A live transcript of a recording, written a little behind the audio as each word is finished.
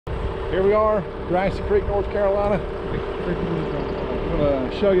Here we are, Grassy Creek, North Carolina. I'm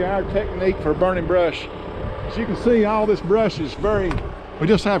gonna show you our technique for burning brush. As you can see, all this brush is we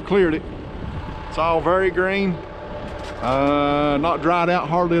just have cleared it. It's all very green, not dried out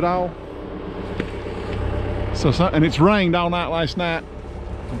hardly at all. And it's rained all night last night.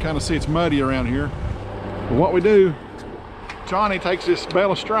 You can kind of see it's muddy around here. But what we do, Johnny takes this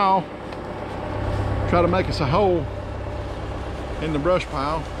bale of straw, try to make us a hole in the brush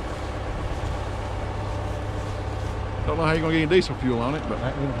pile. Don't know how you're gonna get any diesel fuel on it, but.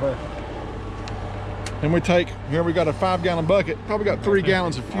 And we take, here we got a 5-gallon bucket, probably got 3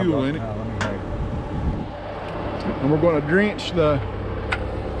 gallons of fuel in it. And we're gonna drench the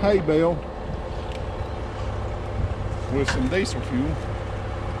hay bale with some diesel fuel.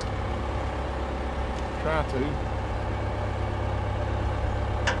 Try to.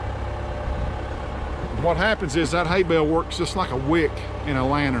 What happens is that hay bale works just like a wick in a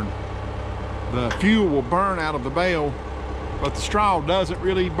lantern. The fuel will burn out of the bale, but the straw doesn't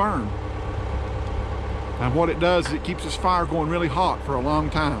really burn. And what it does is it keeps this fire going really hot for a long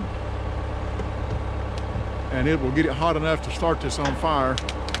time. And it will get it hot enough to start this on fire.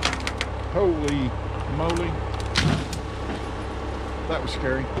 Holy moly. That was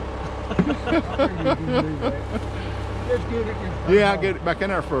scary. Yeah, I'll get it back in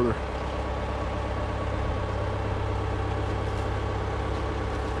there further.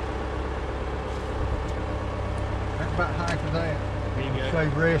 About half of that.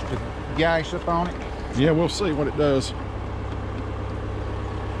 Save the rest of gas up on it. Yeah, we'll see what it does.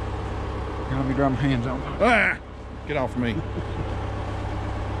 I'll be drawing my hands on. Ah! Get off me.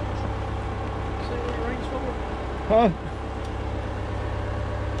 Huh?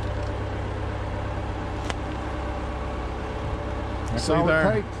 That's See all there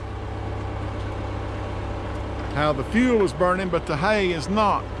it takes. How the fuel is burning, but the hay is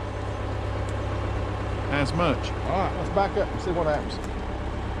not as much. All right, let's back up and see what happens.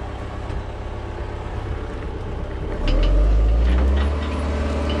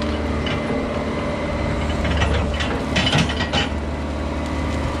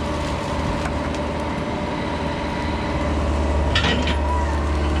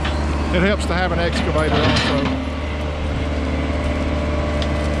 It helps to have an excavator also.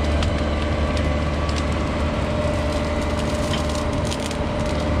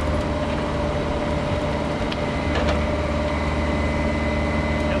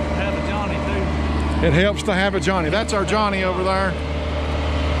 It helps to have a Johnny. That's our Johnny over there.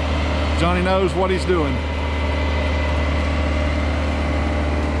 Johnny knows what he's doing.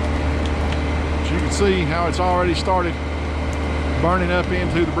 As you can see how it's already started burning up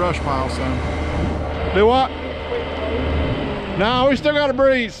into the brush pile, son. Do what? No, we still got a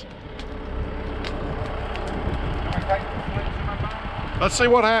breeze. Let's see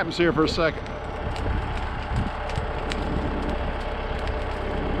what happens here for a second.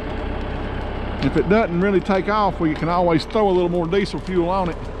 If it doesn't really take off, we can always throw a little more diesel fuel on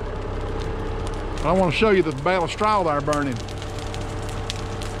it. But I want to show you the bale of straw there burning.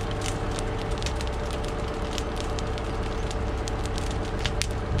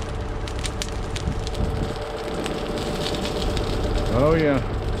 Oh yeah,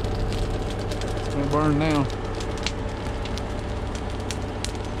 it's gonna burn now.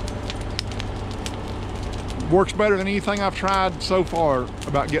 Works better than anything I've tried so far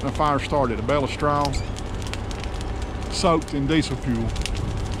about getting a fire started. A bale of straw soaked in diesel fuel.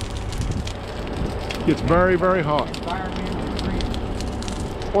 Gets very, very hot.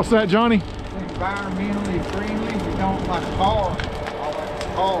 What's that, Johnny? Environmentally friendly. You don't like tar.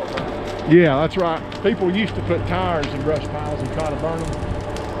 All that. Yeah, that's right. People used to put tires in brush piles and try to burn them.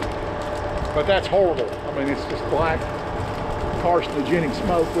 But that's horrible. I mean, it's just black, carcinogenic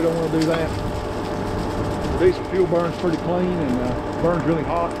smoke. We don't want to do that. Diesel fuel burns pretty clean and burns really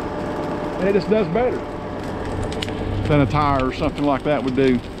hot, and it just does better than a tire or something like that would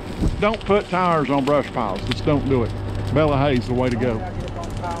do. Don't put tires on brush piles. Just don't do it. Bale of hay is the way to go.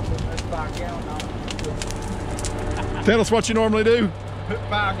 Tell us what you normally do. Put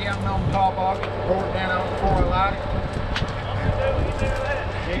 5 gallons on the top of it, pour it down on it before I light it.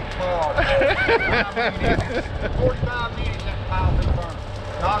 45 minutes that pile will be burned.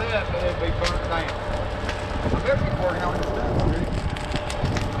 Not up, but it'll be burnt down. I better be working on this stuff, really.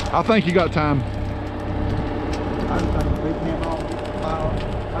 I think you got time. I just think we came off the pile,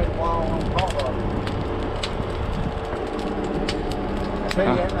 made a wall on top of it. I tell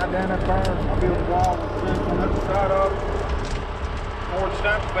you, after I done that burn, I built a wall with stumps on the other side of it. More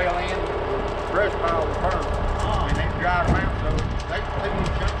stumps fell in, the brush pile was burned. And they dried around, so they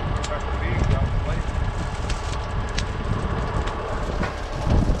need chunks of big, y'all.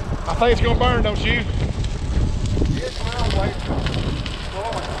 I think it's gonna burn, don't you? It's around way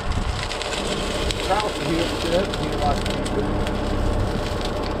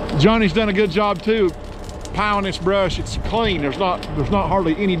Johnny's done a good job too, piling this brush. It's clean. There's not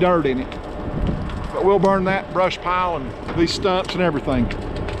hardly any dirt in it. But we'll burn that brush pile and these stumps and everything.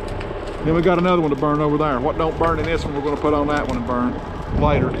 Then we got another one to burn over there. What don't burn in this one, we're going to put on that one and burn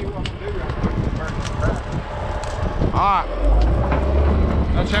later. All right,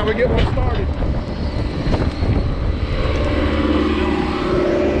 that's how we get one started.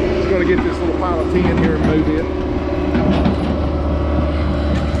 Just going to get this little pile of tin here and move it.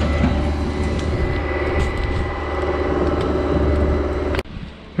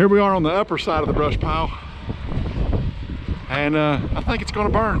 Here we are on the upper side of the brush pile, and I think it's going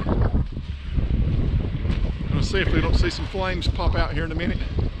to burn. I'm going to see if we don't see some flames pop out here in a minute.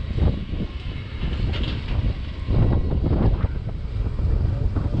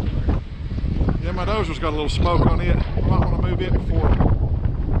 Yeah, my dozer's got a little smoke on it. I might want to move it before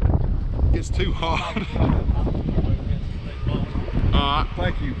it gets too hot. All right,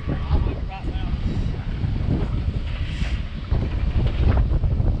 thank you.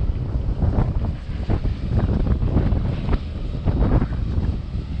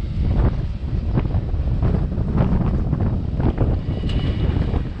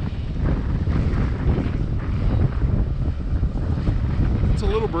 It's a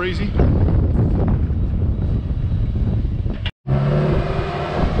little breezy.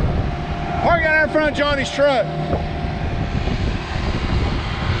 Park out there in front of Johnny's truck.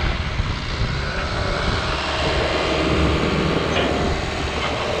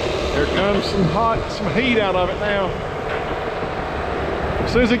 There comes some heat out of it now.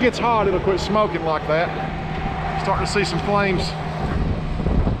 As soon as it gets hot, it'll quit smoking like that. Starting to see some flames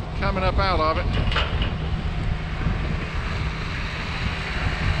coming up out of it.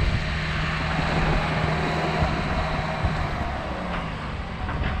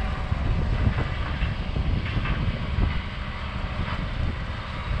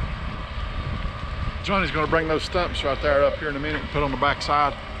 Johnny's going to bring those stumps right there up here in a minute and put on the back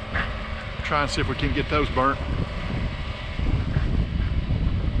side. Try and see if we can get those burnt.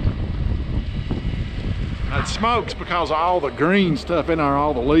 Now it smokes because of all the green stuff in there,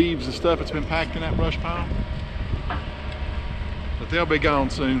 all the leaves and stuff that's been packed in that brush pile. But they'll be gone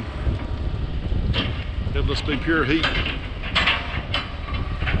soon. It'll just be pure heat.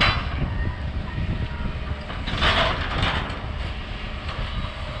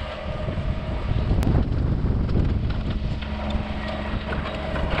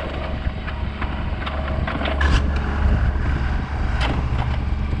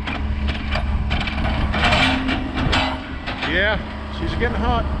 Yeah, she's getting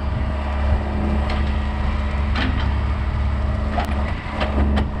hot.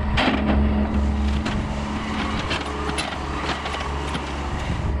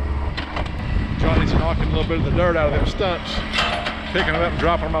 Johnny's knocking a little bit of the dirt out of them stumps, picking them up and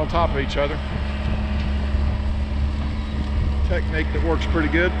dropping them on top of each other. Technique that works pretty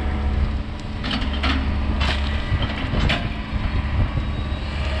good.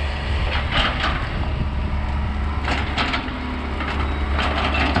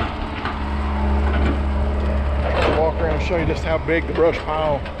 Show you just how big the brush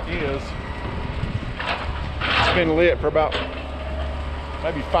pile is. It's been lit for about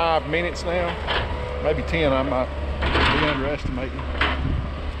maybe 5 minutes now, maybe 10. I might be underestimating.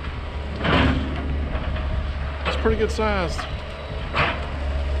 It's pretty good sized.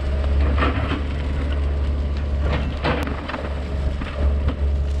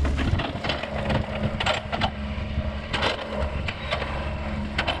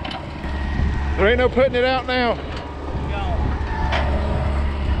 There ain't no putting it out now.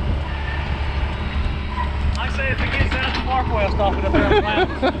 If it gets out to Parkway, I'll stop it up there on the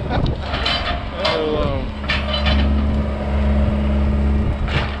mountains.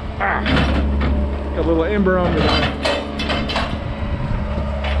 Got a little ember on it.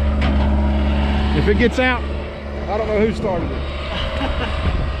 If it gets out, I don't know who started it.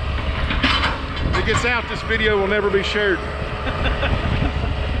 If it gets out, this video will never be shared.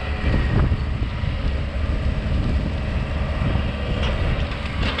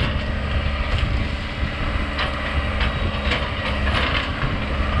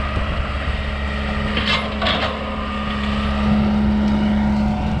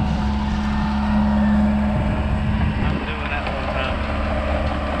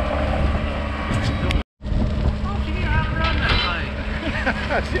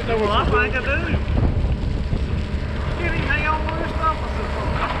 I didn't know what I think I do. Can't even hang on with this stuff.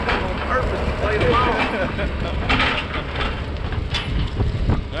 On purpose to play them off.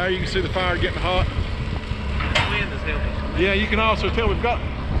 There you can see the fire getting hot. The wind is helping. Yeah, you can also tell we've got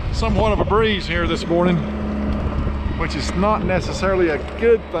somewhat of a breeze here this morning, which is not necessarily a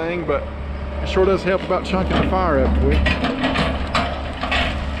good thing, but it sure does help about chunking the fire up quick.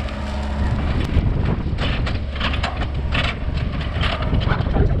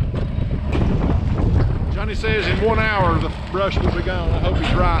 Johnny says in 1 hour the brush will be gone. I hope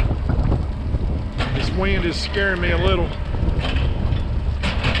he's right. This wind is scaring me a little.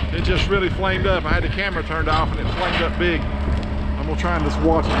 It just really flamed up. I had the camera turned off and it flamed up big. I'm gonna try and just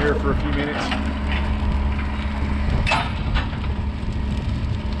watch it here for a few minutes.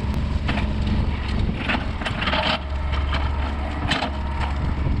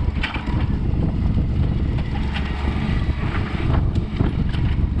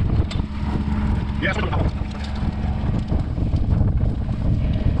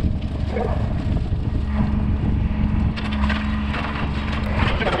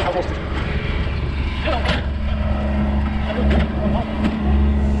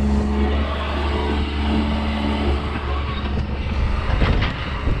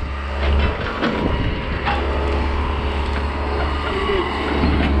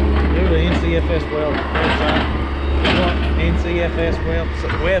 NCFS website. NCFS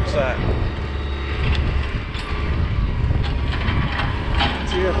website.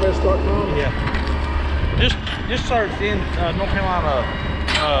 NCFS.com? Yeah. Just search in North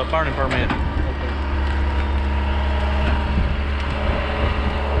Carolina burning permit.